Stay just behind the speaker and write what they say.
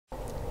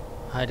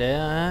Hi there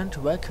and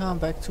welcome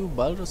back to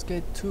Baldur's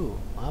Gate 2.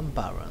 I'm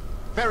Baron.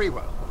 Very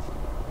well.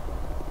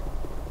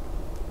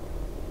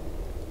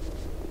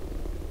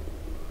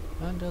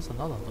 And there's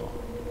another door.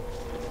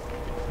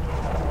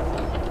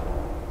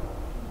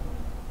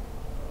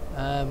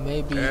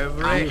 Maybe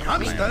Every you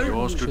hamster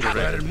yours to where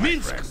direct, my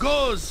Minsk friend.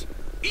 goes,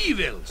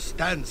 evil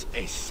stands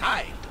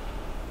aside.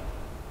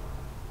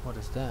 What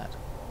is that?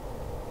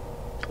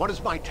 What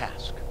is my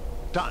task?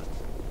 Done.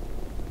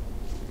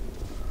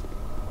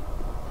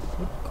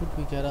 What could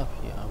we get up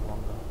here, I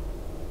wonder?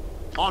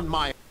 On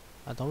my...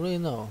 I don't really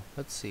know.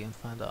 Let's see and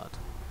find out.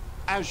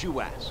 As you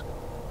ask.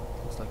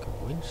 Looks like a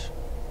winch.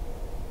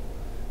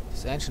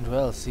 This ancient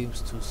well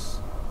seems to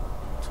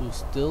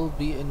still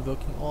be in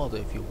working order.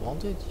 If you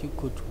wanted, you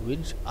could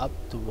winch up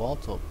the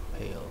water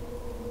pail.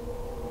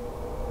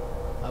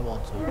 I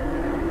want to.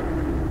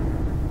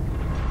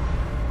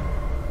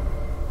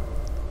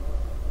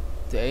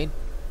 There ain't...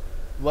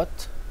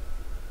 What?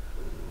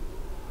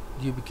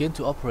 You begin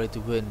to operate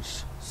the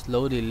winch,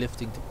 slowly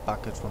lifting the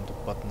bucket from the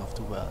bottom of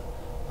the well.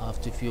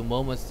 After a few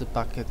moments the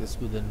bucket is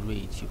within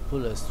reach. You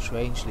pull a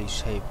strangely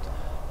shaped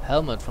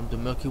helmet from the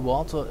murky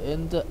water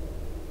in the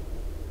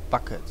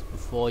bucket.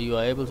 Before you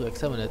are able to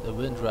examine it, a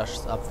wind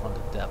rushes up from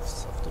the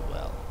depths of the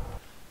well.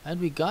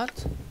 And we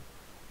got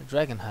a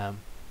dragon ham.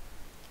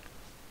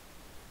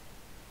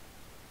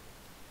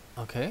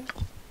 Okay.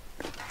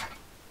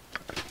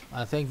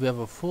 I think we have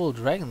a full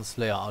dragon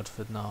slayer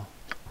outfit now.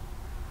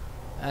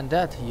 And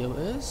that here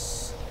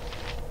is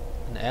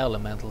an air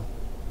elemental.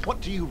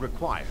 What do you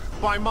require?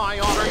 By my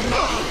honor,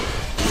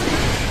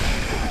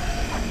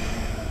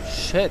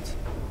 Shit!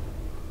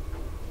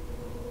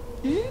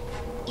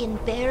 In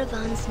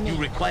Baravan's name.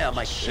 You require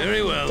my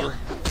very well.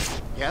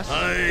 Yes?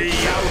 I It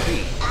shall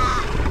be.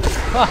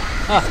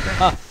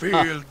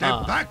 feel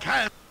the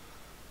backhand.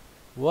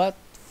 What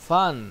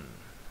fun!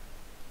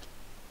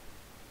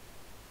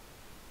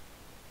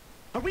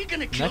 Are we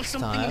gonna kill Next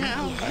something time,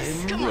 now?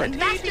 Yes. Come on,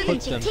 Master Put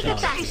Ninja, them take down.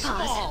 a back pause.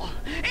 baseball,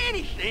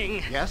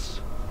 anything.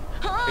 Yes?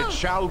 It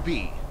shall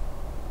be.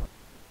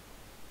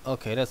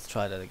 Okay, let's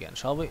try that again,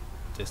 shall we?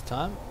 This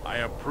time. I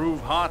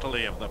approve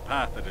heartily of the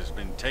path that has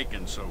been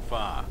taken so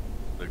far.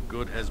 The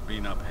good has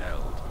been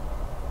upheld.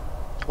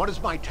 What is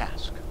my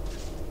task?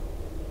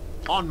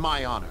 On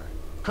my honor.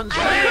 I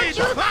hurt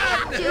you if I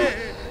have to.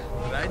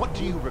 Right. What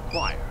do you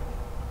require?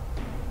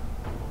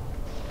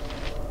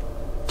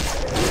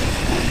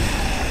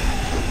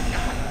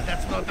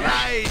 That's not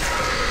right.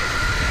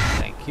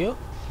 Thank you.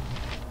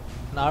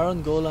 An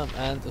iron golem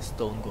and a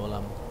stone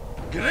golem.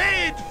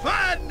 Great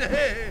fun.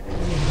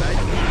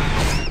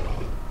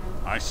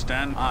 I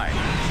stand by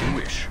as you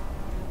wish.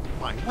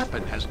 My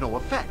weapon has no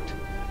effect.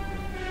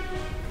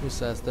 Who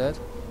says that?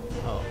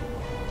 Oh,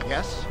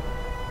 Yes?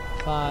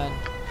 fine.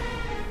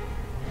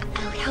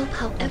 I'll help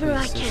however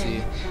I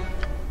can.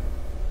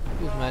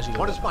 Use magic.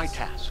 What is my weapons.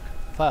 task?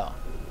 Fire.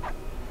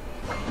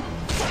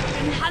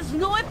 It has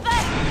no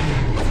effect.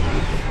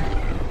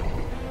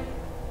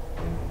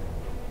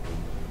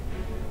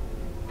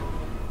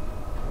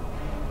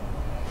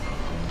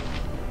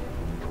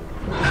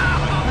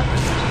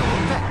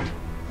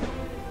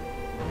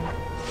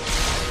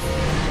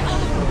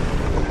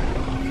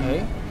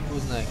 Okay,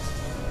 who's next?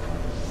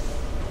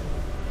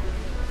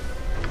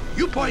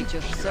 You point,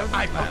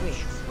 I punch.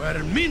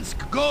 Where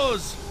Minsk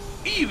goes,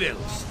 evil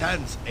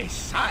stands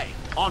aside.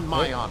 On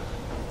my Wait. honor.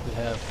 We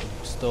have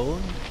a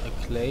stone,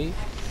 a clay,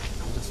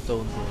 and a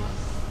stone golem.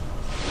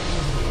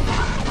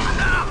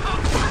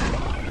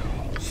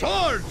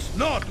 Swords,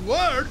 not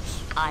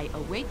words. I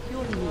await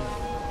your move.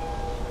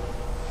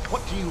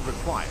 What do you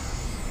require?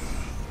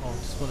 Oh,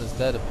 this one is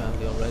dead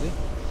apparently already.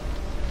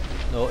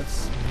 No,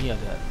 it's near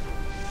dead.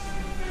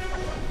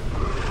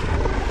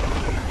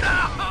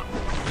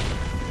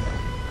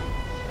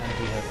 And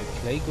we have a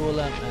clay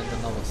golem and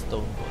another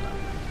stone golem.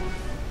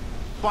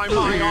 By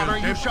my honor,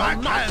 you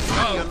shall not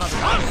see another.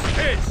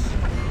 Justice.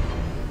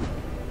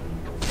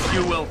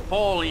 You will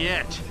fall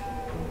yet.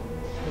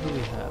 What do we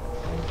have?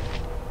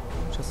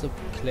 Just a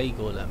clay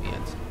golem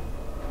yet.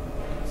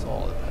 That's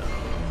all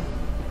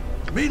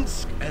apparently.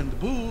 Minsk and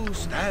Boo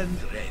stand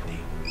ready.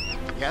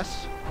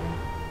 Yes?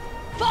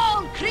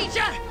 Fall,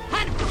 creature,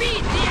 and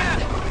feed the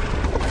earth!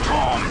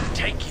 Tom,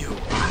 take you.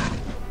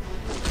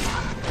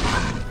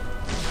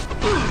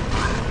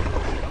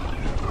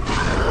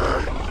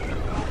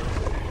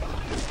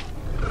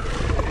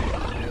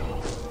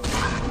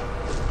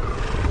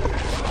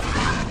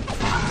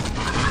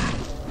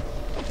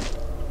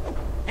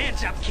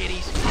 Hands up,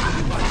 kiddies.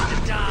 Who wants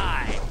to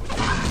die?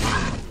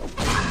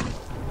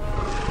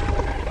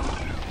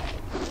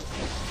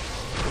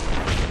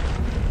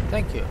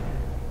 Thank you.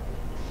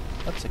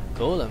 Lots of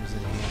golems in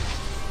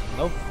here.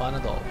 No fun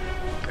at all.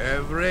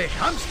 Every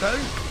hamster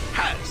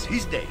has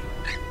his day.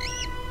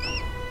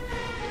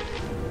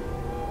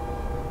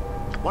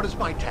 What is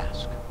my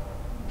task?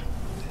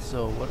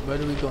 So, where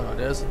do we go now?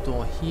 There's a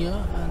door here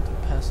and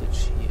a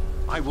passage here.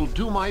 I will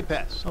do my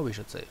best. Oh, we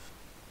should save.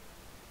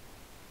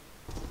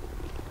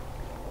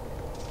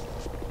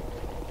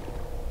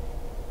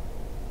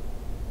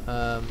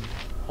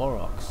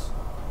 Aurochs.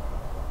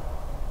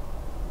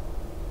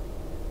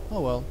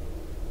 Oh well.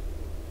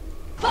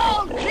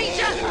 Fall,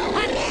 creature,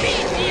 and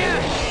feed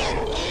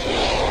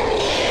you!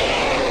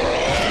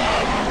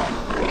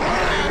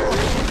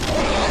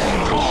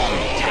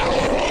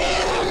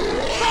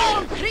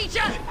 Fall,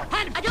 creature,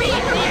 and feed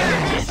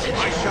you!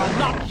 I shall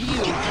not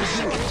yield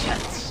to your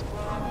attempts.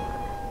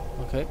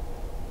 Okay.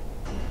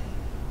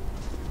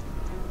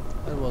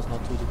 That was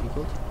not too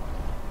difficult.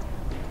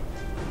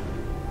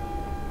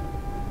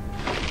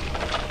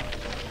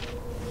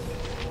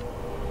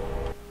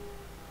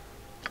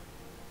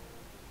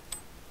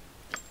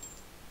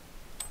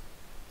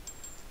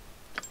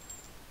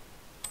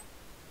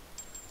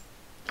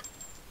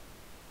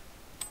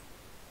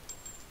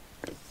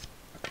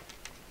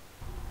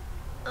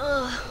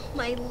 Ugh,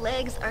 my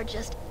legs are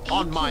just aching.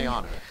 On my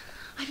honor.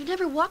 I've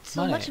never walked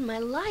so Money. much in my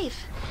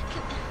life.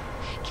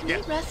 Can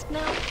Yes. we rest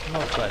now?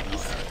 Not right now.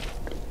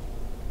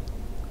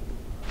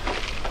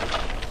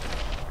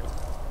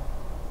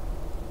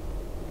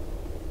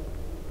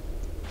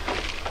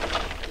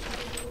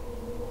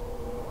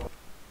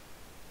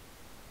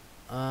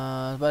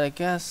 But I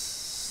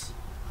guess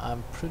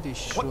I'm pretty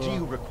sure What do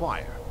you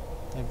require?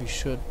 that we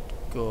should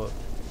go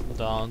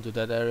down to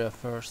that area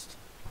first.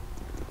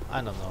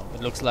 I don't know.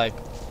 It looks like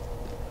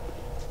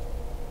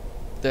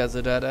there's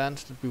a dead end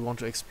that we want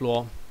to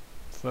explore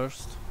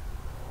first.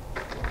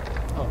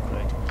 Oh,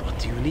 great. What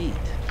do you need?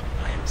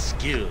 I am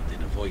skilled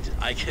in avoiding.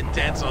 I can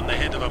dance on the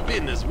head of a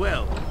pin as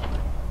well.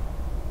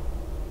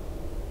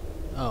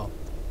 Oh,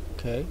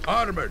 okay.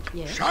 Armored,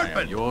 Yes. sharpened,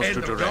 I am yours and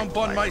to direct, jump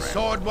on my my friend.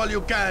 sword while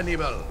you can,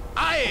 evil.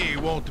 I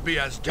won't be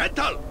as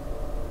gentle.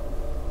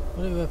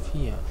 What do we have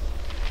here?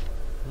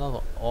 Another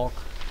orc.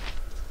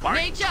 By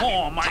Nature,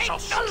 Torm, I take shall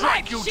the strike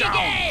life you she down!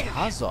 gave!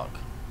 Kazak.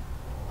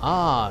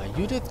 Ah,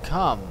 you did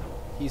come.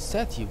 He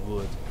said he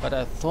would, but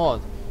I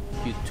thought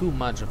you too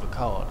much of a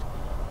coward.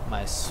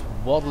 My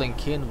swaddling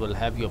kin will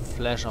have your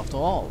flesh after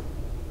all.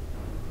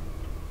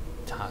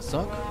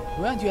 Tazok?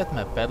 Weren't you at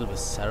my battle with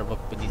Saravok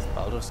beneath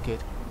Baldur's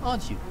Gate?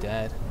 Aren't you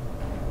dead?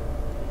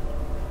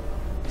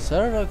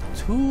 Saravok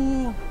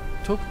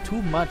took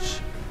too much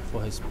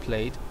for his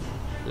plate,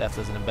 left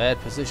us in a bad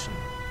position.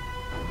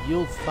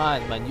 You'll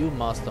find my new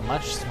master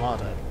much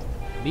smarter,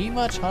 me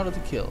much harder to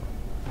kill.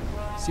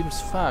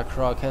 Seems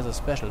Firkraag has a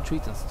special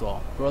treat in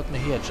store. Brought me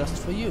here just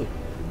for you.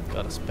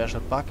 Got a special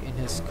bug in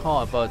his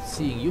craw about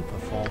seeing you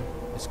perform.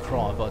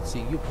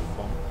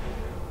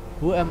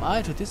 Who am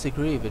I to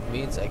disagree if it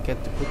means I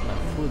get to put my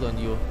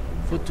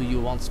foot to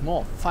you once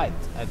more? Fight,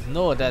 and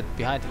know that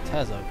behind the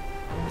Tazok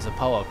is a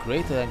power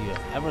greater than you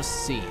have ever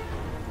seen.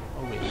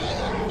 Oh really?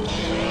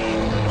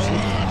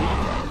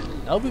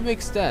 Now we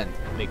make stand.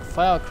 Make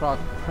Firkraag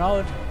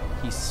proud.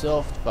 He's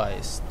served by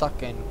a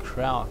stuck-in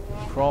Craw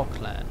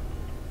clan.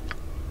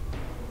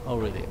 Oh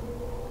really?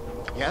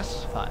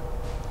 Yes? Fine.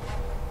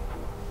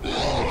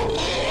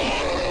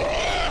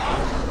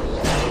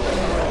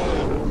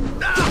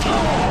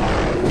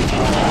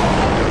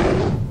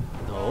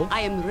 No.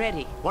 I am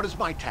ready. What is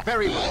my task?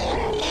 Very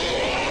well.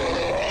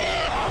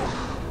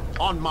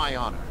 On my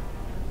honor.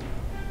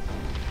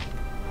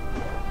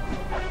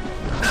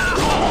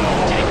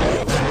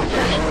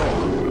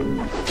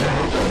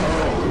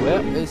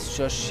 Where is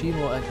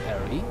Joshimo and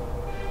Harry?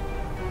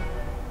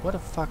 What the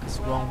fuck is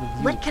wrong with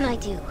you? What can I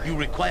do? You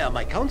require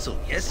my counsel,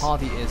 yes?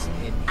 Party is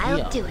in I'll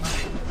here. do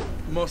it.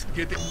 Must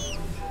get it.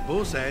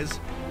 Bo says,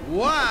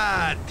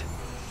 what?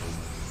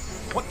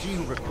 What do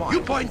you require?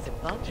 You point.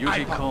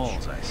 Duty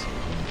calls, I see.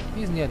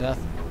 He's near death.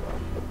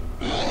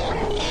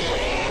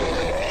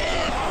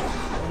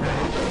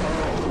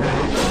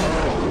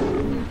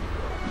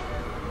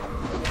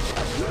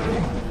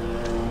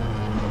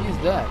 He's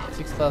dead.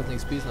 6,000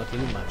 XP is not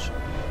really much.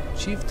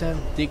 Chieftain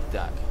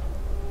Dig-Dag.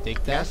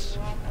 Dig-Dag? Yes?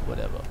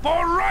 Whatever.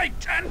 For right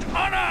and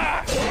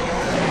honor!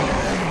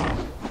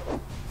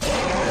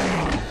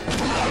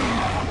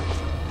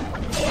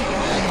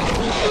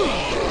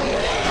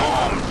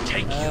 Torm,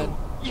 take you! And,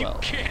 You well,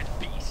 can't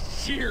be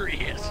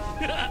serious!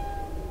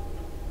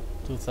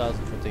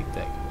 2,000 for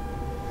Dig-Dag.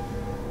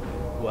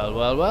 Well,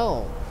 well,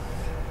 well.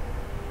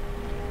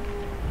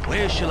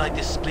 Where shall I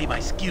display my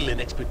skill and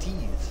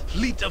expertise?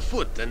 Fleet of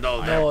foot and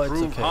all I that. No, it's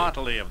approve okay.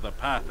 heartily of the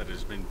path that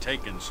has been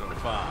taken so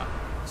far.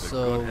 The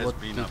So, good has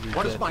what been did up. we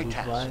What is get my loot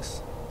task?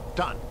 wise?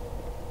 Done.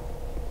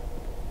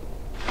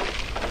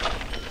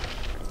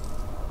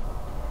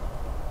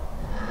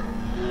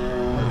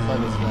 What the fuck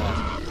is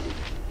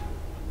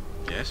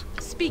that? Yes?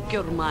 Speak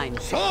your mind.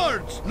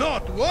 Swords,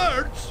 not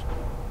words!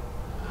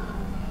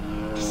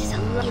 This is a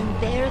lie in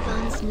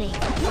Bearvan's name.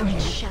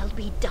 It shall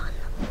be done.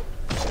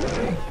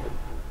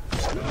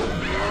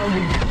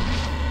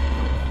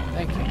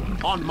 Thank you.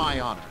 On my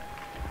honor.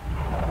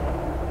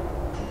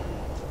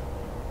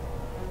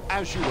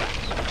 As you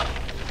ask.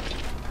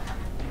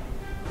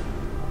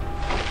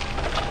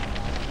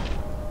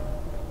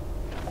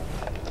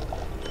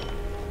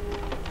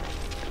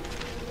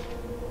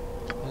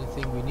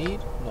 Anything we need?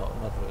 No,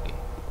 not really.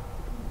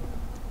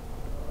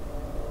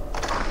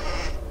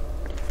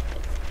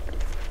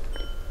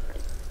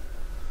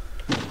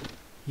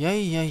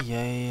 Yay, yay,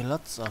 yay.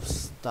 Lots of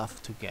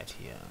stuff to get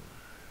here.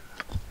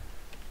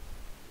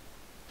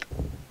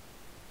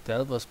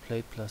 Delver's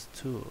Plate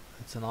 +2.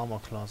 It's an armor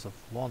class of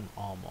 1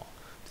 armor.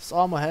 This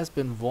armor has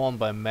been worn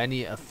by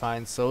many a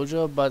fine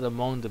soldier, but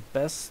among the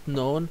best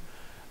known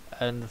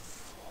and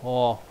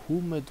for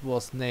whom it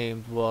was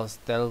named was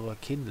Delver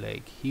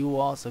Kinlake. He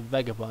was a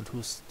vagabond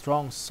whose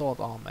strong sword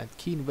arm and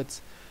keen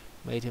wits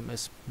made him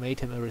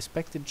a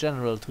respected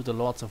general to the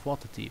Lords of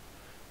Waterdeep.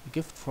 A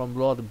gift from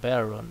Lord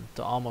Baron,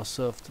 the armor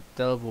served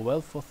Delver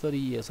well for 30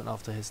 years, and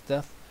after his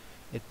death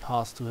it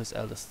passed to his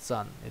eldest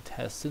son. It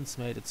has since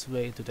made its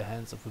way into the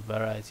hands of a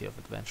variety of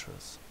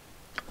adventurers.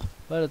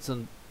 Well, it's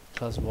a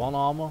 +1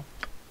 armor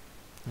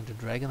and a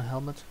dragon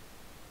helmet.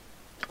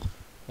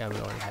 Yeah, we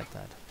already had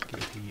that.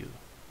 Give it to you.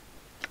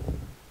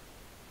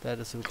 That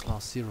is a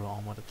class 0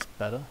 armor, that's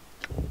better.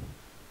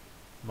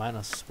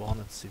 -1,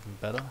 it's even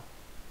better.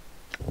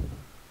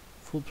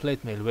 Full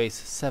plate mail weighs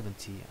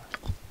 70.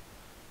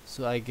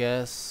 So I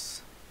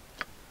guess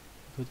I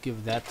could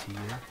give that to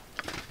you.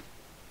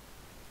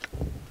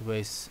 The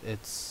weighs,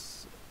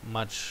 it's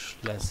much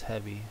less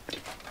heavy.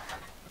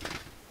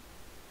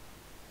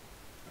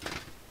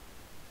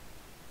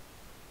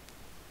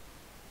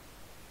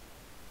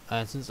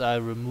 And since I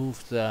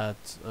removed that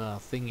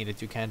thingy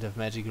that you can't have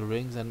magical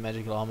rings and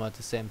magical armor at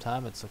the same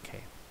time, it's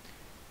okay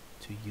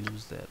to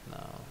use that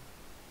now.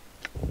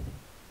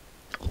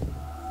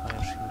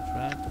 Fire shield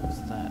red,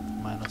 what's that?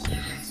 Minus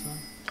silencer.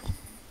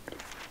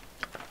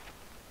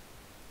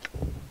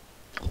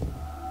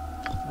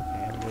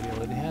 Okay, everybody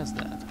already has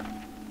that.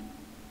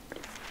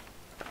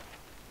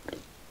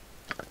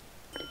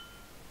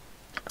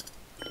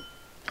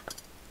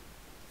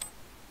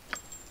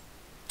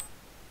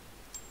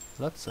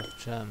 Lots of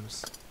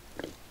gems.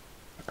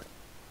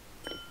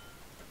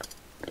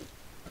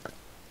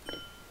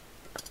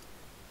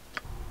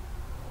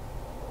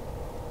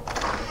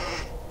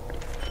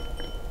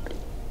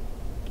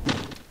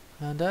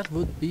 And that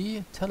would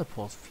be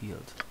teleport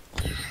field.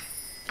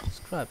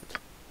 Describe it.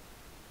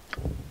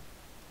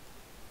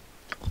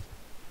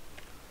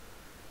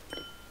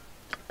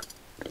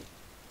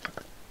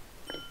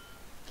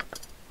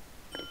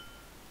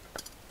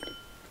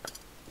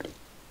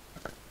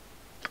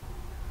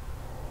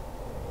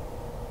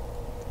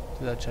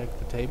 Did I check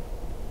the tape?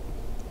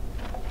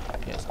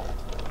 Yes.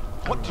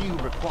 What do you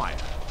require?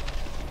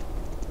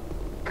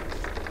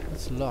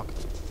 It's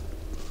locked.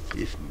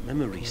 If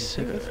memory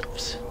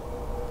serves.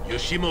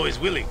 Yoshimo is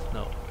willing.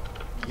 No.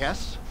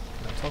 Yes,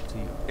 Can I talk to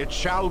you? it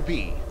shall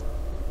be.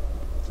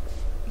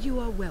 You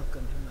are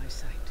welcome in my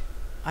sight.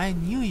 I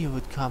knew you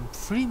would come.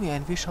 Free me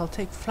and we shall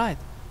take flight.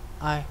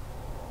 I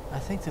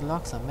think the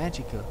locks are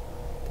magical.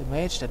 The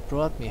mage that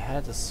brought me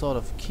had a sort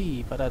of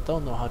key, but I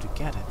don't know how to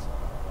get it.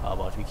 How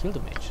about we kill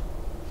the mage?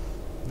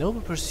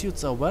 Noble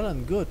pursuits are well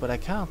and good, but I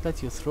can't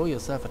let you throw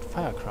yourself at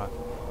Firkraag.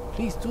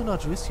 Please do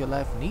not risk your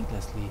life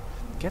needlessly.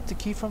 Get the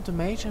key from the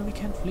mage and we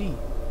can flee.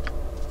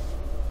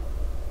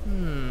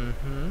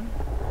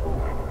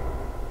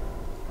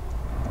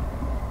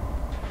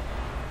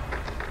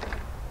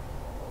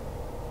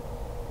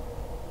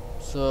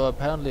 So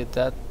apparently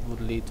that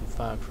would lead to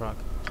Firkraag.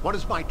 What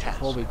is my task?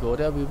 Before we go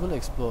there, we will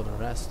explore the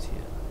rest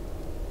here.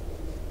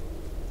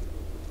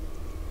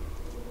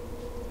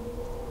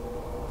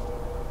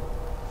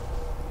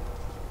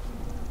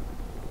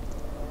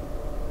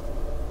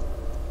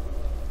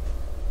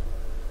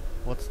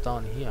 What's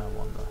down here, I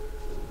wonder?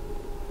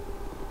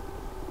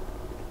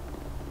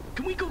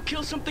 Can we go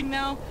kill something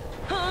now?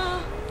 Huh?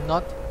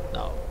 Not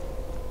now.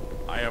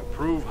 I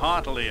approve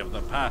heartily of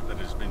the path that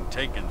has been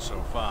taken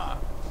so far.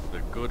 The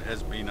good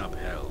has been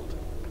upheld.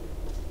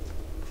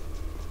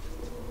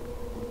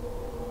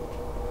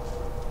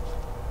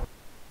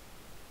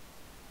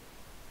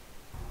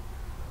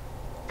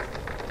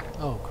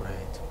 Oh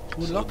great.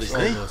 Who So locks this all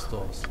thing? those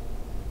doors?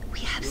 We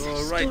have You're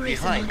such right stories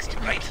behind, amongst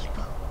my right?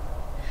 people.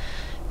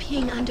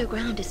 Being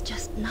underground is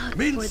just not for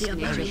Minsk the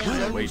very untrained.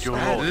 well. Wait, your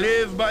And lord.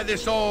 live by the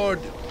sword.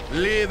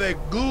 Live a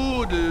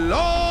good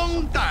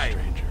long time.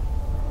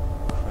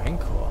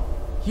 Rancor.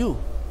 You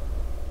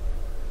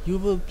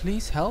will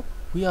please help?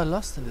 We are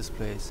lost in this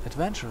place.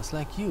 Adventurers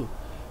like you.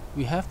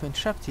 We have been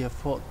trapped here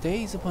for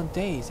days upon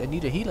days and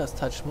need a healer's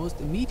touch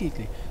most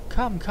immediately.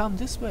 Come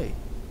this way.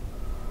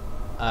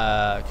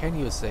 Can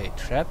you say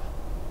trap?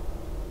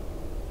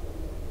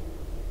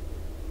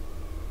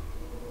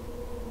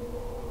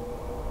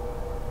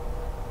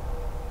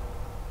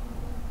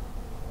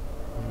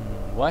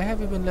 Why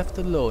have you been left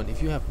alone?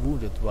 If you have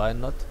wounded, why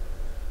not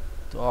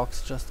the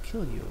orcs just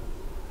kill you?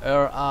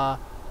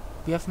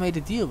 We have made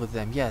a deal with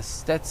them.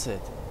 Yes, that's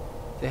it.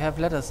 They have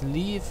let us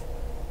leave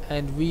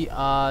and we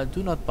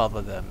do not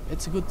bother them.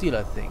 It's a good deal,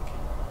 I think.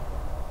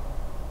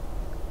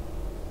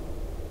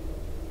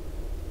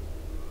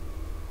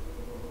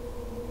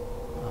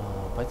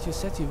 But you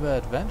said you were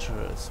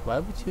adventurers. Why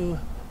would you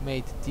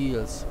make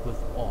deals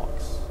with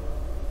orcs?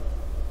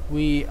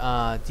 We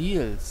are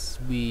deals.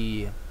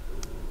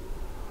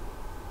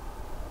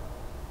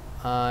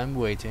 I'm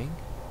waiting.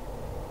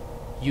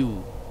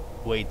 You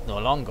wait no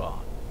longer.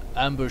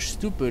 Ambush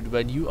stupid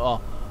when you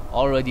are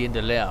already in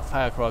the lair.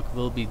 Firkraag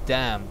will be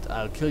damned.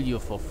 I'll kill you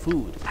for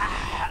food.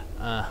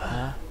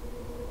 Uh-huh.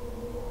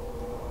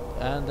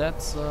 and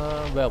that's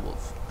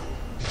werewolf.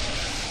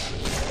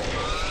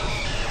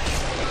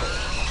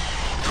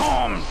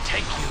 Come,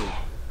 take you.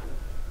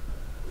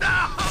 They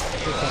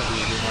can't do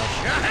too much.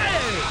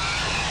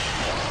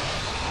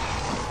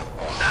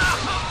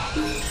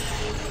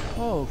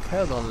 Oh,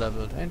 Keldon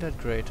leveled. Ain't that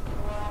great?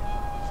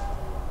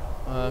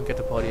 Get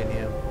the party in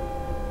here.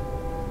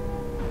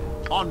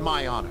 On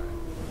my honor.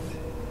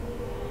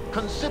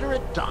 Consider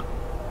it done.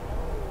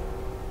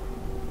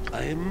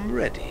 I'm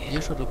ready.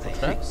 You should look for I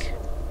traps. think.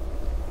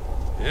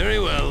 Very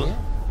well.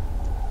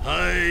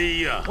 Yeah.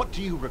 Hiya. What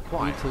do you We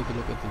require? take a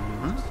look at the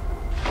loot.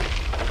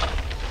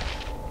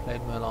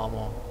 Plate mail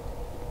armor.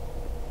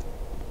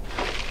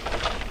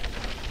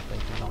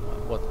 Plate mail armor.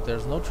 What?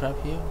 There's no trap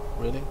here?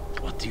 Really?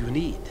 What do you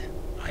need?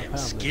 I am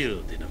Apparently.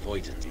 skilled in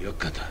avoiding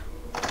Yokata.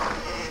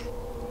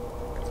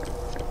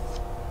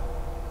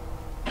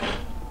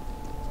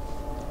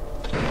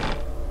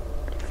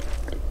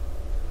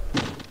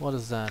 What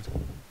is that?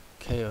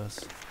 Chaos.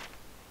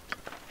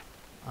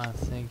 I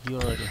think you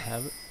already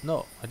have it.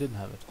 No, I didn't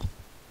have it.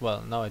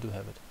 Well, now I do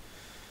have it.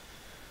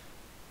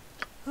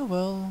 Oh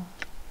well.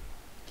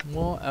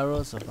 More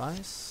arrows of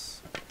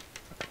ice.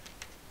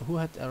 Who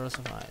had arrows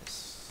of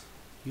ice?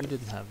 You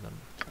didn't have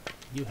them.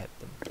 You had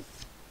them.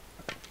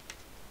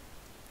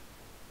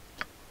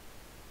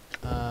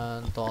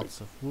 And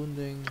thoughts of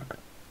wounding.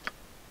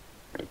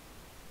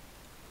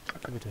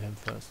 Give it to him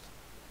first.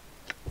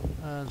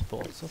 And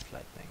bolts of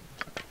lightning.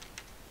 Okay.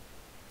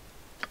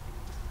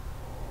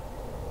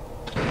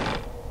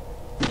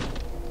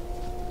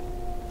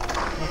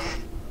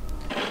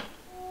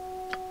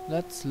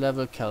 Let's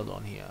level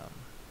Keldon here.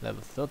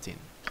 Level 13.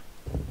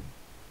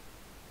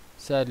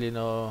 Sadly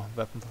no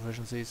weapon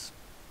proficiencies.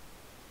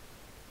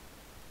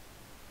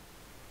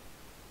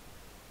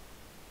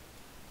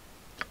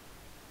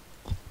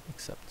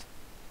 Except.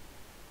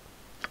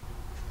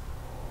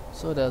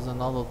 So there's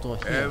another door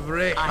here.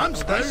 Every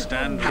hamster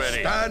stand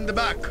ready. stand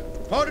back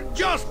for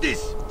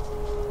justice.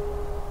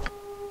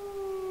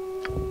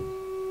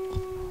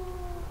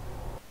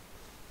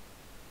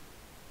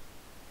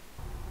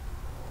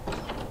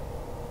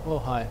 Oh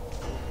hi.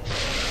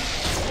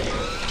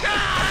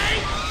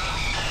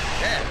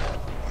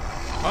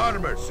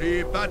 Armor,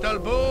 see battle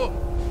bow.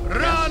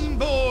 Run,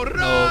 bow,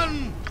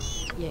 run.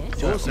 Yes. Who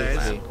Just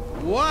says easy.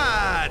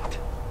 what?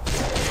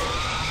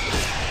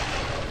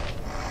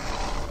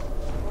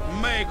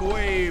 Make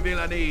way,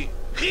 villainy.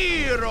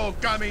 Hero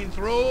coming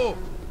through.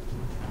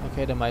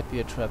 Okay, there might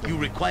be a trap. You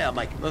require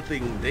like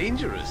nothing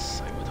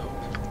dangerous, I would hope.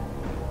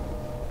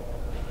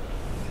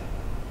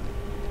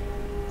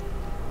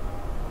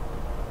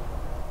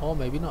 Or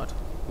maybe not.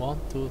 1,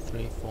 2,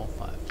 3, 4,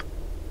 5.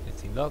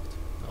 Anything locked?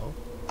 No.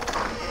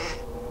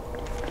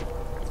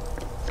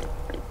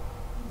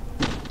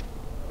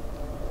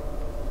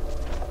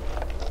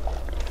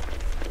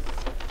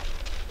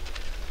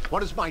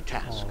 What is my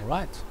task?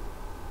 Alright.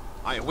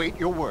 I await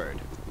your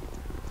word.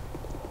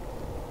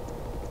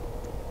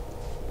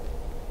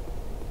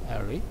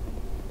 Harry.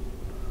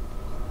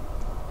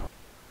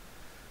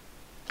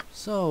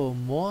 So,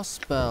 more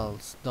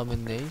spells.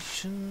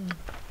 Domination.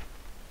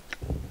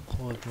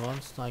 Hold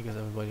monster. I guess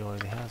everybody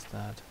already has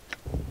that.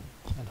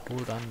 And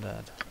hold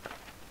undead.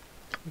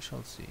 We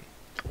shall see.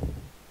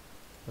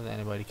 Whether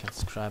anybody can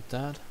scrap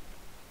that.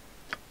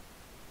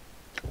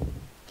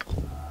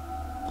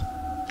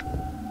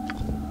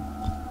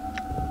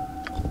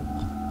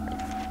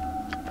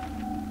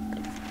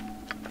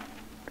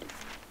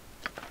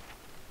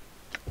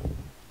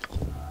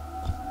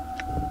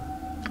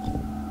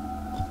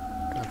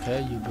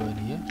 Okay, you go in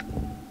here.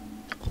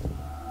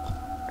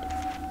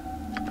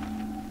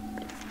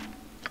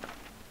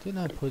 Didn't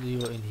I put you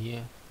in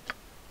here?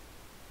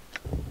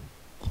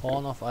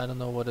 Horn of I don't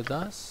know what it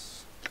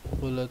does.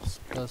 Bullets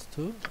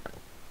 +2.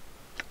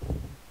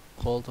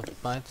 Bolt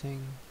of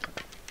biting.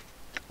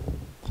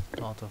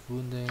 Knot of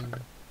wounding.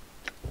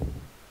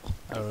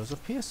 Arrows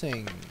of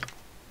piercing.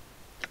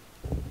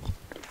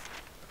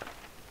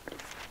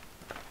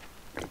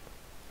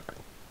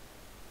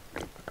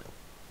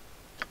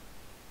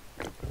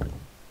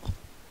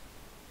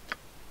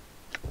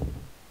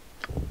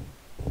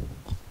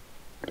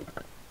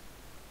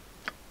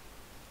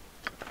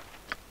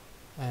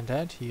 And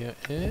that here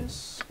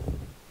is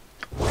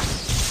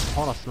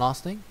Horn of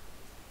Blasting.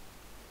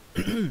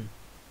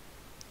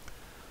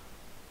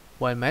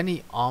 While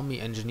many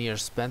army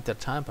engineers spent their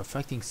time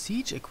perfecting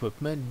siege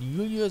equipment,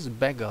 Julius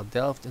Beggar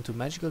delved into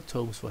magical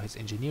tomes for his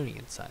engineering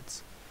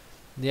insights.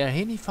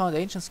 Therein he found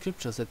ancient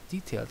scriptures that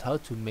detailed how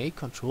to make,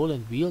 control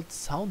and wield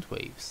sound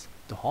waves.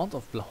 The Horn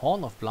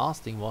of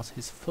Blasting was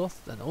his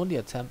first and only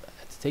attempt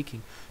at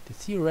taking the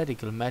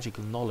theoretical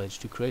magical knowledge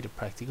to create a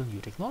practical new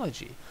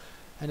technology.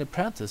 An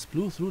apprentice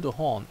blew through the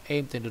horn,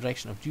 aimed in the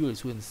direction of Julius,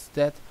 who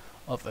insisted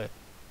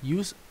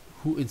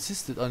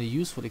on a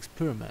useful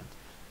experiment.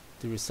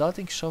 The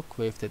resulting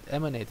shockwave that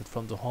emanated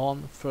from the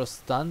horn first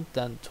stunned,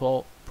 then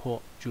tore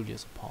poor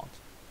Julius apart.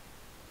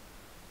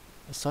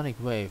 A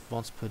sonic wave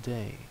once per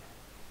day.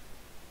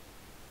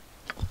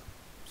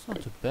 It's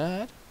not too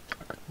bad.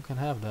 You can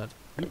have that.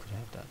 You could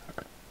have that.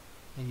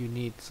 And you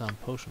need some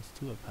potions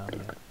too,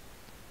 apparently.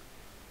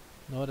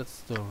 No,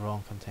 that's the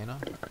wrong container.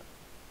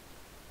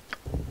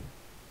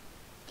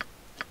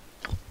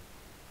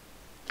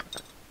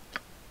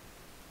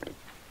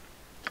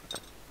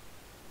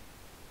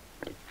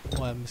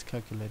 Oh, I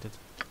miscalculated.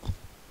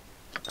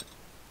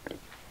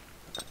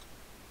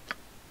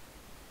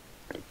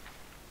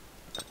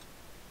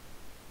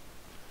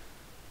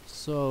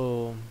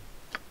 So,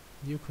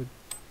 you could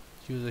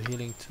use a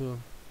healing too.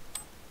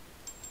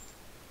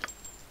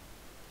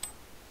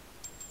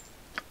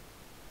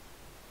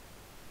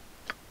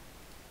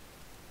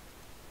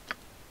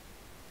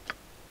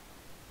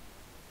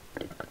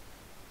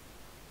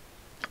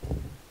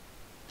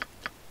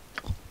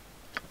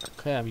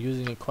 Okay, I'm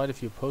using quite a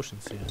few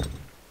potions here.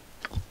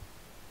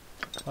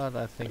 But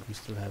I think we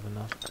still have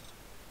enough.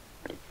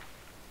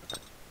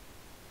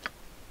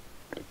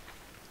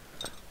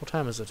 What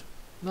time is it?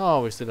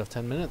 No, we still have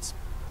 10 minutes.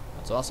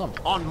 That's awesome.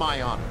 On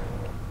my honor.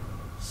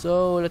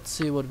 So let's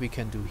see what we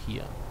can do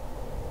here.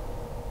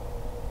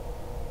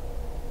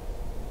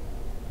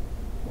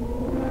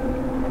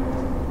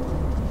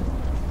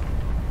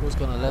 Who's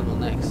gonna level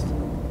next?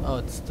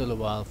 Oh, it's still a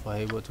while for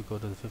Hayward to go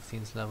to the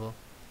 15th level.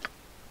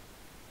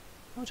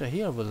 Oh,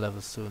 Jahira will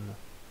level soon.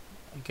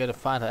 Get a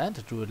fighter and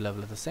a druid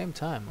level at the same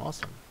time.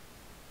 Awesome.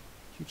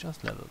 You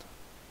just leveled.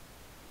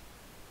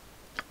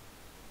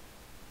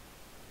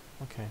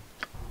 Okay.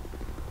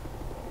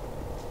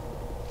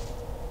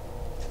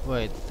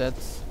 Wait,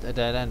 that's a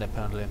dead end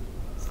apparently.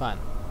 Fine.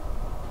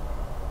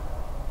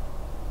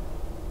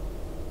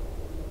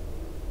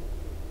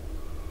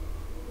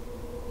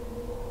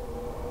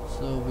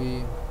 So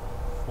we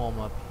form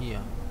up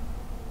here.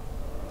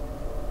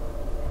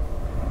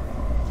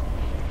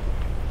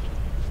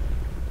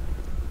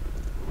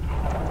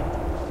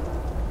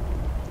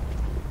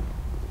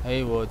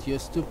 Hey, what? You're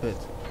stupid.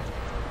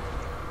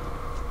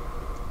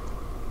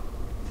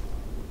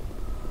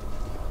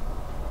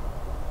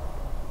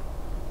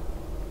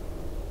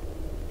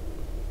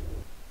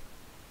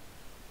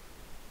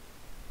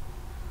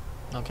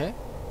 Okay.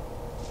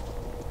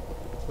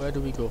 Where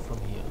do we go from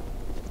here?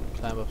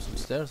 Climb up some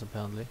stairs,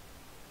 apparently.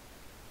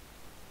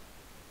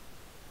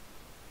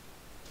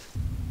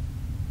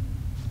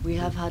 We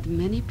have had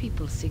many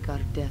people seek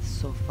our death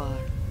so far.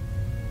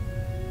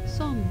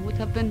 Some would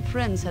have been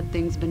friends had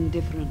things been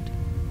different.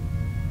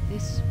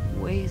 This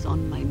weighs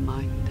on my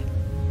mind.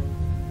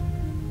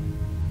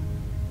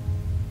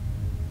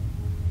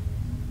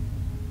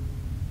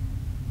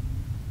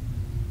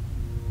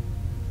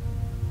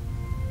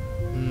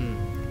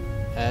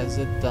 As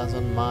it does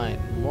on mine,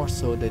 more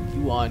so that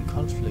you are in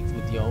conflict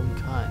with your own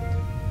kind.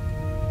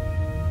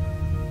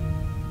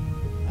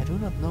 I do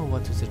not know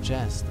what to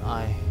suggest.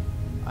 I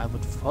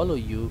would follow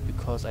you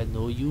because I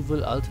know you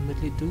will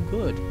ultimately do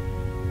good.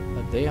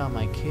 But they are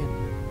my kin.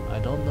 I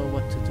don't know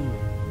what to do.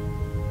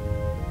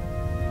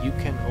 You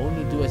can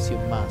only do as you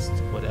must,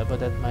 whatever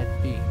that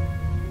might be.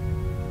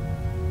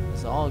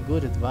 It's all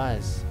good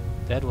advice.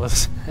 That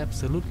was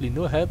absolutely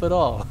no help at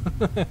all.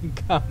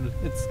 Come,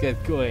 let's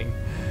get going.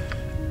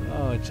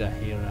 Oh,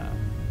 Jahira.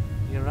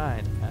 You're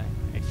right,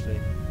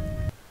 actually.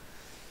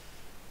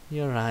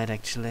 You're right,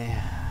 actually.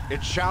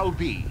 It shall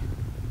be.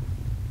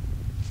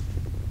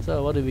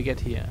 So, what do we get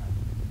here?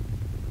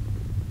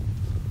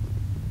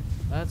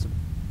 That's a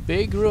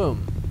big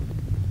room.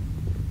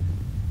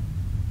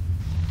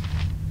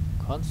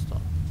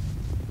 Constant.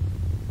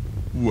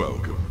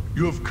 Welcome.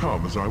 You have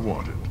come as I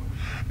wanted.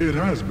 It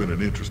has been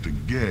an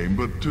interesting game,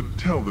 but to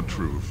tell the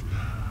truth,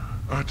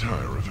 I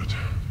tire of it.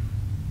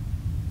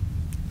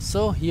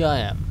 So here I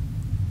am.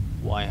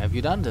 Why have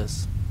you done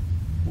this?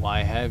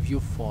 Why have you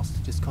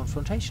forced this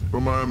confrontation?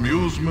 For my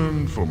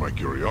amusement, for my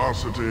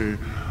curiosity,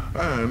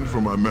 and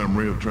for my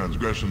memory of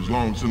transgressions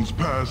long since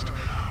past,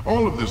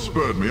 all of this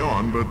spurred me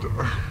on, but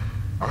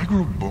I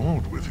grew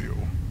bored with you.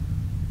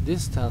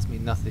 This tells me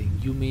nothing.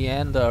 You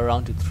meander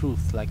around the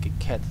truth like a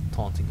cat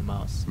taunting a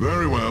mouse.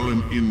 Very well,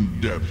 an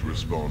in-depth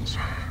response.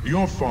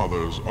 Your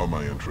fathers are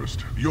my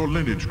interest. Your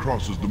lineage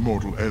crosses the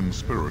mortal and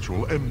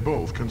spiritual, and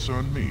both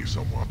concern me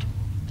somewhat.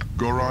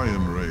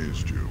 Gorion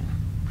raised you.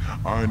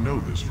 I know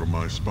this from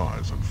my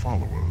spies and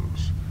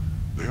followers.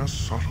 They are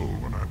subtle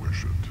when I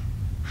wish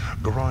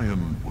it.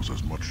 Gorion was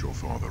as much your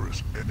father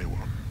as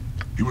anyone.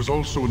 He was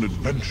also an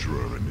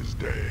adventurer in his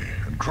day,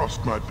 and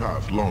crossed my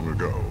path long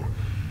ago.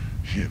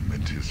 Him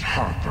and his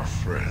heart of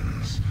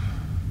friends.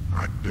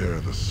 I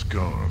bear the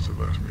scars of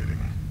that meeting.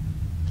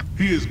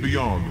 He is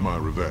beyond my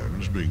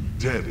revenge, being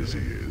dead as he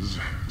is,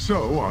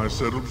 so I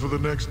settled for the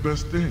next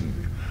best thing.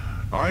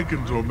 I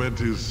can torment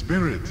his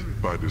spirit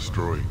by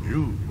destroying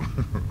you.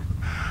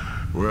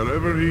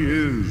 Wherever he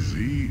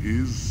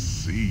is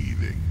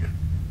seething.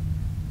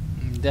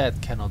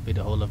 That cannot be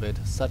the whole of it.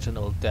 Such an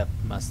old debt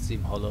must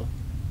seem hollow.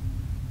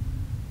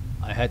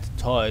 I had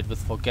toyed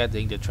with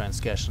forgetting the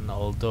transgression,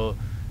 although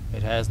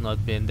it has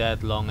not been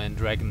that long in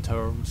dragon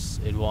terms.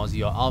 It was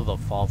your other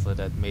father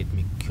that made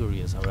me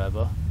curious,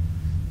 however.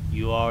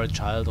 You are a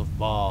child of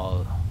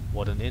Baal.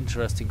 What an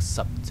interesting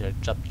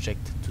subject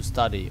to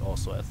study,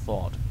 also I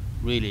thought.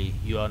 Really,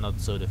 you are not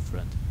so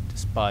different. The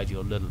despite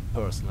your little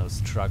personal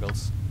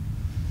struggles.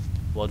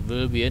 What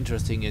will be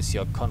interesting is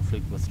your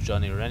conflict with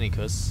Johnny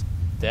Rennicus.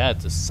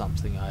 That is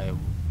something I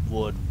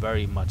would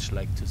very much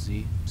like to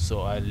see, so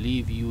I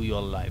leave you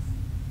your life.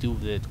 Do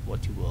with it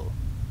what you will.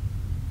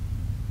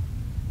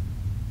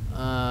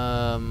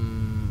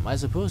 I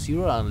suppose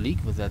you are on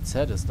league with that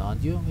sadist,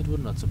 aren't you? It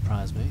would not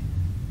surprise me.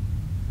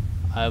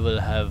 I will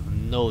have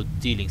no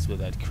dealings with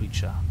that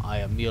creature. I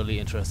am merely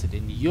interested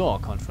in your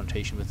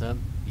confrontation with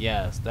him.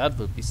 Yes, that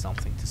will be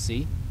something to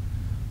see.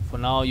 For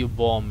now you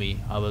bore me.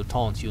 I will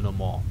taunt you no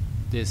more.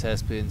 This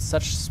has been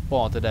such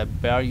sport that I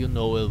bear you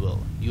no ill will.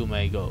 You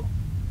may go.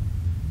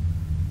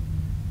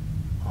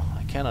 Oh,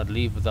 I cannot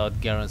leave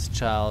without Garen's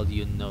child,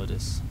 you know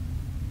this.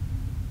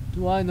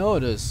 Do I know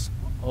this?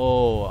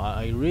 Oh,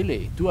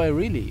 do I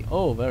really?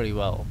 Oh, very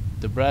well.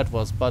 The brat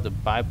was but a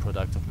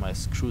byproduct of my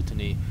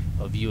scrutiny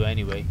of you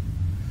anyway.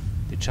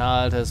 The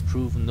child has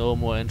proven no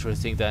more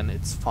interesting than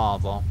its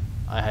father.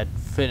 I had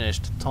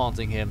finished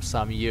taunting him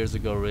some years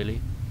ago,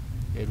 really.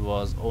 It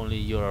was only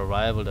your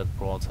arrival that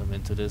brought him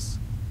into this.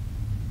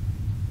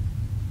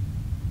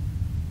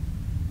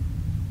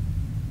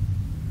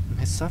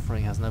 His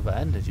suffering has never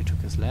ended. You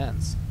took his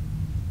lands.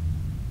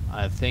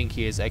 I think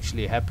he is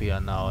actually happier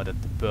now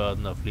that the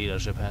burden of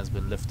leadership has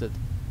been lifted.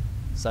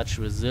 Such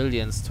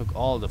resilience took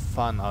all the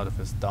fun out of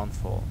his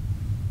downfall.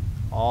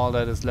 All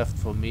that is left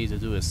for me to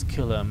do is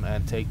kill him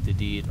and take the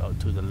deed out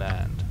to the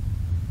land.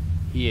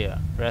 Here,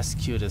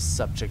 rescue this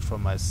subject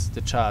from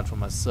the child from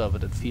my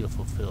servant and feel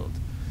fulfilled.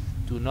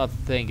 Do not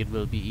think it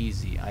will be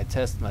easy. I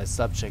test my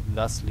subject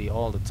thusly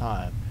all the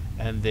time,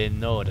 and they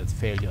know that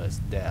failure is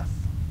death.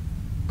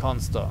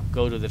 Constor,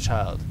 go to the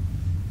child.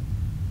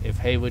 If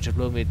Haywich at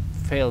Bloommead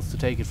fails to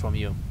take it from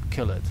you,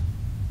 kill it.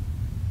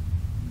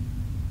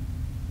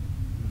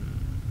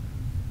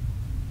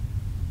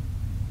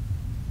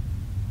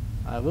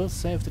 I will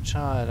save the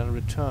child and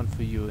return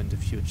for you in the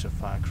future,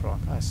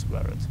 Firkraag, I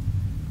swear it.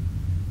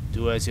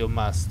 Do as you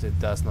must, it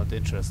does not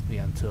interest me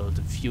until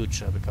the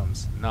future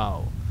becomes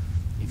now.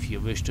 If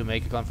you wish to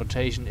make a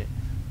confrontation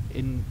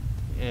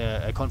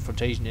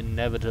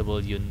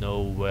inevitable, you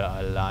know where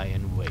I lie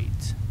in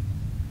wait.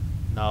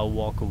 Now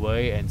walk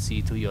away and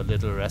see to your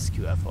little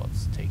rescue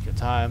efforts. Take your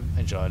time,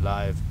 enjoy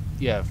life,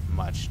 you have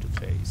much to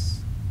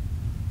face.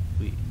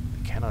 We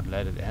cannot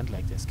let it end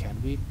like this, can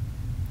we?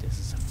 This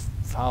is a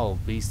foul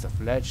beast of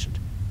legend.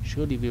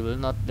 Surely we will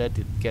not let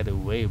it get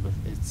away with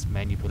its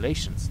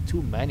manipulations.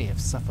 Too many have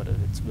suffered at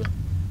its will.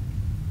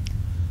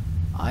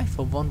 I,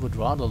 for one, would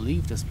rather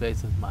leave this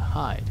place with my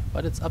hide,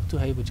 but it's up to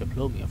Haywich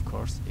Aplomi, of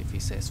course. If he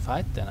says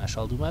fight, then I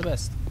shall do my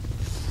best.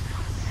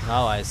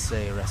 Now I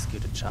say rescue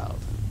the child.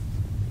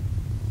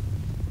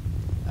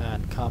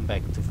 And come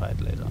back to fight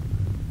later.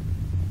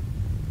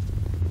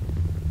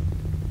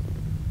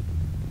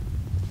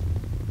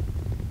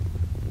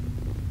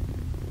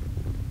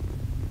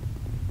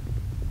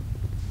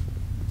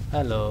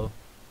 Hello.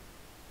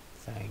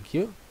 Thank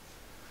you.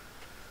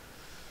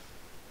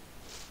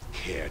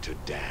 Care to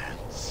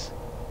dance?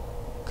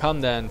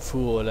 Come then,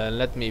 fool, and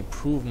let me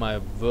prove my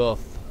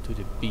worth to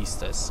the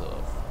beast I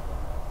serve.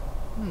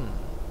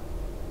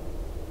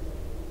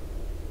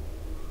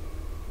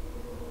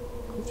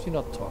 Could you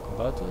not talk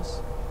about this?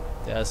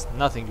 There's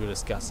nothing to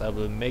discuss. I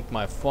will make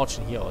my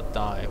fortune here or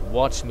die.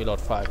 Watch me,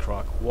 Lord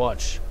Firkraag.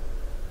 Watch.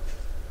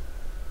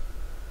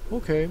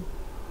 Okay.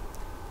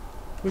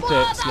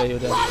 We'll slay you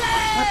then.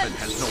 Weapon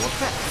has no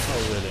effect.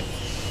 Oh, really?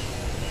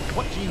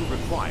 What do you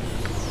require?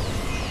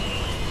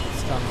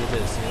 It's time to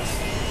this, yes?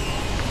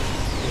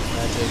 With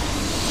magic.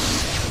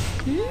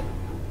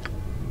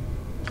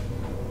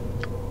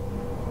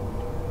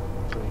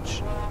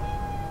 Preach.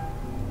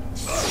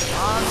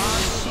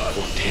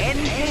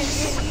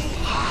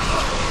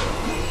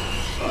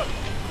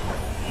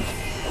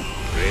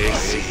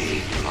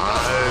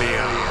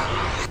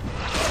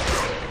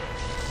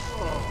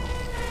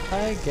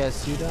 I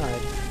guess you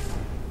died.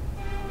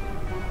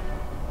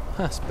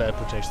 Spell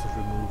protection is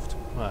removed.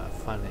 Well,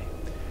 funny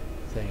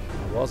thing.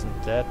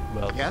 Wasn't that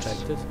well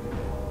protected?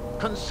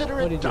 Consider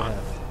What it did you done.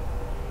 have?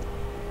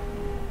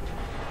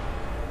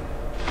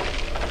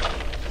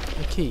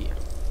 A key.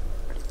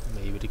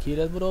 Maybe the key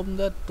that would open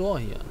that door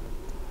here.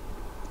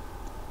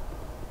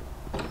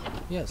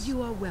 Yes.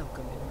 You are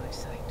welcome in my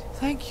sight.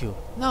 Thank you.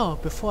 Now,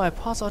 before I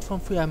pass out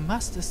from fear, I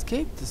must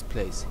escape this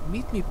place.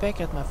 Meet me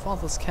back at my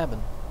father's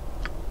cabin.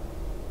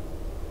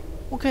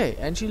 Okay,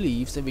 and she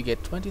leaves, and we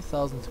get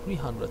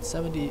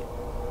 20,370.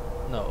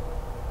 No,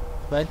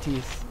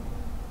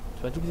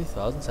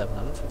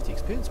 20,750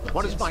 experience points.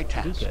 What is my We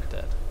task? do get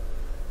that.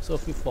 So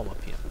if we form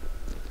up here,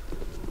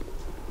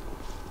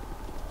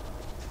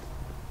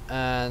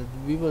 and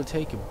we will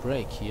take a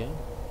break here.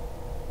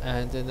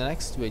 And in the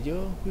next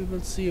video, we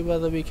will see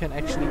whether we can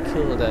actually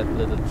kill that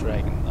little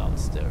dragon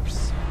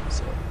downstairs.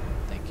 So,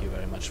 thank you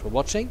very much for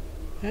watching,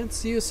 and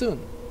see you soon.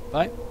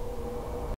 Bye.